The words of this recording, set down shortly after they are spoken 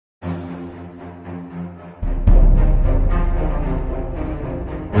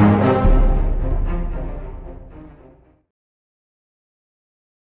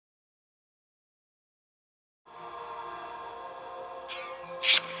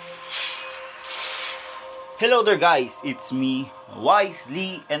Hello there guys, it's me,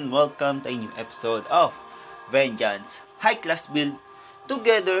 Wisely, and welcome to a new episode of Vengeance High Class Build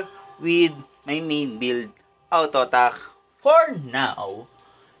together with my main build, Autotac, for now.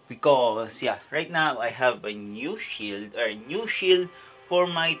 Because right now I have a new shield for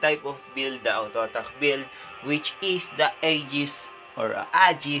my type of build, the Autotac build, which is the Aegis or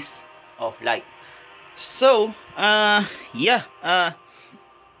Aegis of Light. So,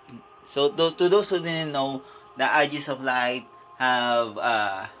 So to those who didn't know, the Aegis of Light have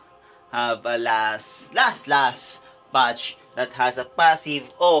a last patch that has a passive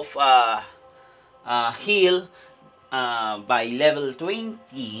of heal by level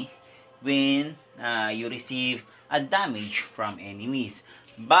 20 when you receive a damage from enemies.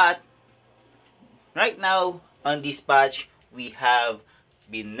 But right now on this patch we have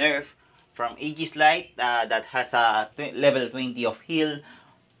been nerfed from Aegis Light that has a level 20 of heal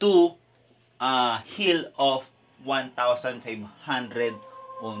to heal of 1,500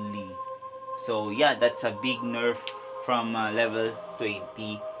 only. So yeah, that's a big nerf from level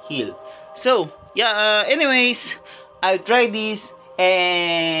 20 heal. So yeah, anyways, I tried this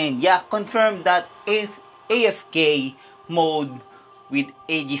and confirmed that if AFK mode with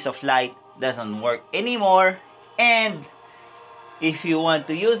Aegis of Light doesn't work anymore, and if you want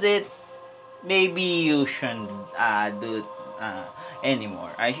to use it, maybe you shouldn't do it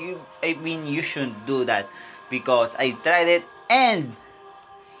anymore. I mean, you shouldn't do that because I tried it and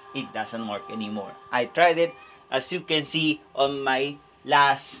it doesn't work anymore. I tried it, as you can see on my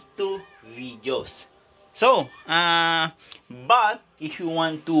last two videos. So, but if you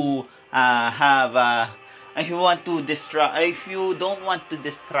want to if you don't want to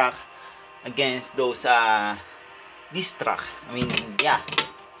distract against those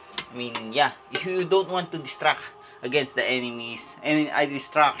if you don't want to distract against the enemies and a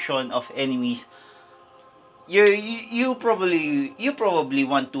distraction of enemies, you probably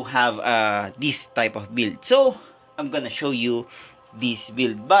want to have this type of build. So I'm gonna show you this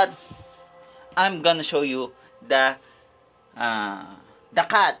build, but I'm gonna show you the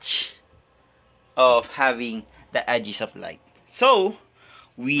catch of having the Aegis of Light. So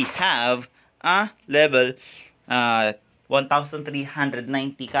we have a level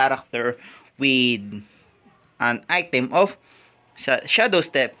 1390 character with an item of Shadow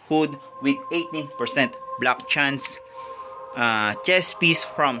Step Hood with 18% block chance, chest piece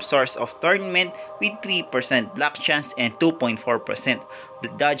from Source of Tournament with 3% block chance and 2.4%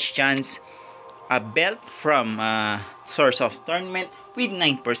 dodge chance, a belt from Source of Tournament with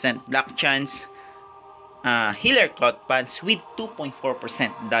 9% block chance, healer cloth pants with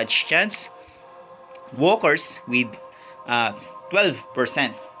 2.4% dodge chance, walkers with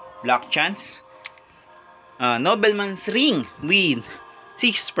 12% block chance, Nobleman's Ring with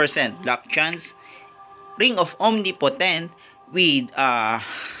 6% block chance, Ring of Omnipotent with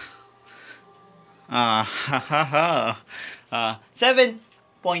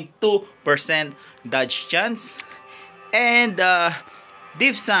 7.2% dodge chance, and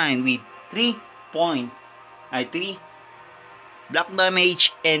Div Sign with 3 block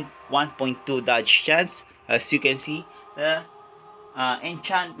damage and 1.2 dodge chance. As you can see, the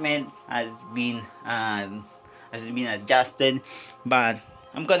enchantment has been adjusted, but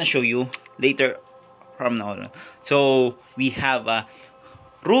I'm gonna show you later from now on. So we have a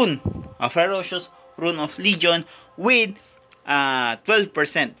ferocious rune of Legion with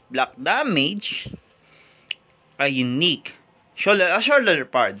 12% block damage, a unique shoulder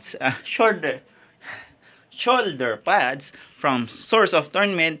pads from Source of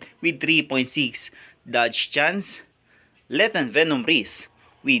Tournament with 3.6 dodge chance, Latent Venom Wrist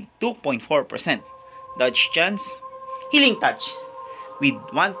with 2.4% dodge chance, Healing Touch with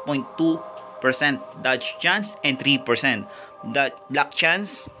 1.2% dodge chance and 3% block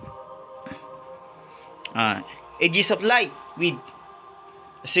chance, Aegis of Light with,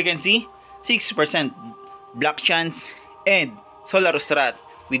 as you can see, 6% block chance, and Solarus Rat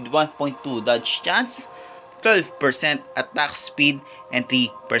with 1.2 dodge chance, 12% attack speed, and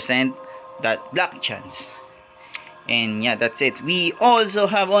 3% block chance. And yeah, that's it. We also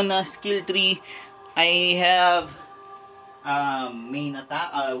have on a skill tree, I have main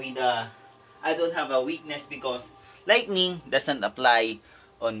attack with I don't have a weakness because lightning doesn't apply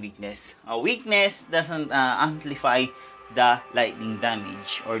on weakness. A weakness doesn't amplify the lightning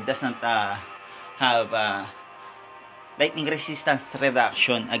damage, or doesn't have lightning resistance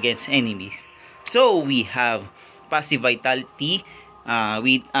reduction against enemies. So we have passive vitality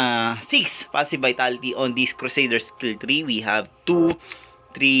with 6 passive vitality on this Crusader skill tree. We have 2,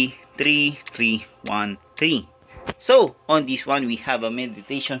 3, 3, 3, 1, 3. So on this one we have a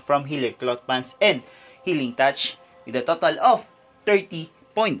meditation from Healer Cloth Pants and Healing Touch with a total of 30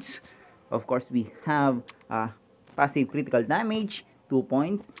 points. Of course, we have passive critical damage, 2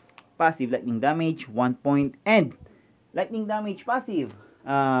 points. Passive lightning damage, 1 point. And lightning damage passive,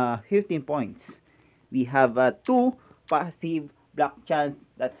 15 points. We have 2 passive block chance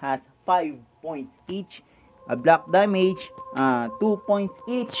that has 5 points each. A block damage, 2 points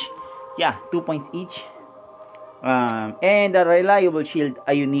each. Yeah, 2 points each. And a reliable shield,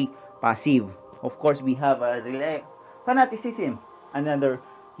 a unique passive. Of course, we have a fanaticism, another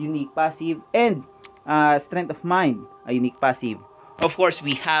unique passive, and strength of mind, a unique passive. Of course,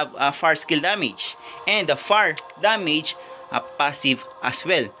 we have a far skill damage and a far damage, a passive as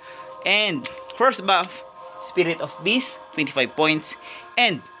well. And first buff, Spirit of Beast, 25 points,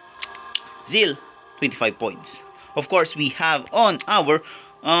 and Zeal, 25 points. Of course, we have on our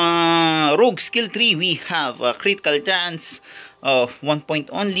Rogue skill tree, we have a critical chance of 1 point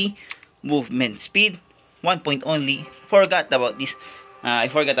only, movement speed 1 point only. Forgot about this. I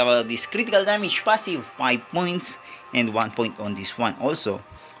forgot about this critical damage passive, 5 points, and 1 point on this one also.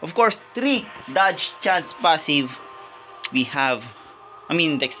 Of course, 3 dodge chance passive. We have,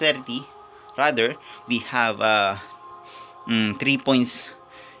 dexterity rather, we have 3 points,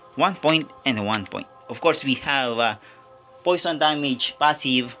 1 point, and 1 point. Of course, we have poison damage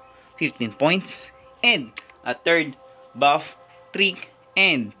passive, 15 points, and a third buff, trick,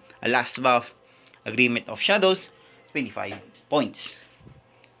 and a last buff, Agreement of Shadows, 25 points.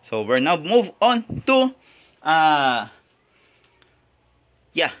 So we're now move on to as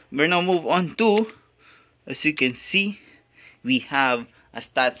you can see, we have a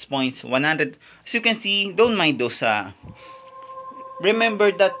stats points 100. As you can see, don't mind those.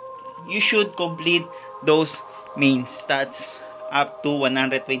 Remember that you should complete those main stats up to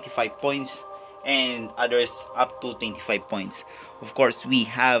 125 points and others up to 25 points. Of course, we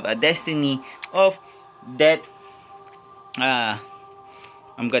have a Destiny of Death.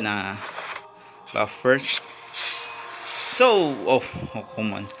 I'm gonna buff first. So,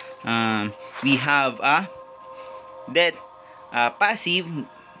 come on. We have a Death passive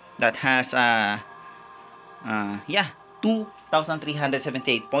that has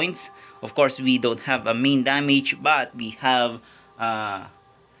 2,378 points. Of course, we don't have a main damage, but we have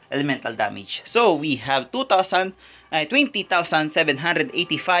elemental damage. So we have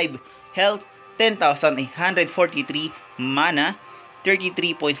 20,785 health, 10,843 mana,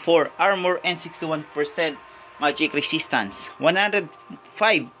 33.4 armor, and 61% magic resistance,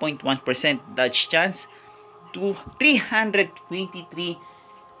 105.1% dodge chance, to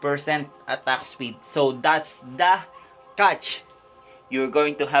 323% attack speed. So that's the catch. You're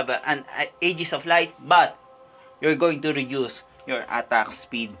going to have an Aegis of Light, but you're going to reduce your attack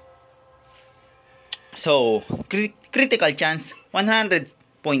speed. So critical chance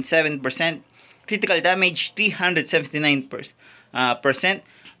 100.7%, critical damage 379%,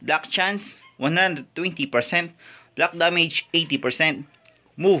 block chance 120%, block damage 80%,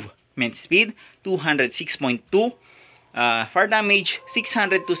 movement speed 206.2, fire damage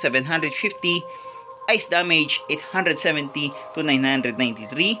 600 to 750, ice damage 870 to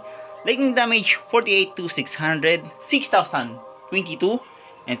 993, lightning damage 48 to 6,022,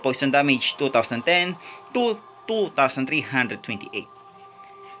 and poison damage 2010 to 2,328.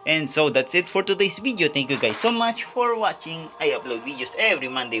 And so that's it for today's video. Thank you guys so much for watching. I upload videos every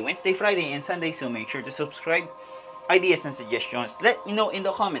Monday, Wednesday, Friday, and Sunday, so make sure to subscribe. Ideas and suggestions, let me know in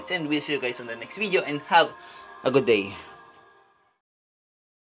the comments, and we'll see you guys on the next video, and have a good day.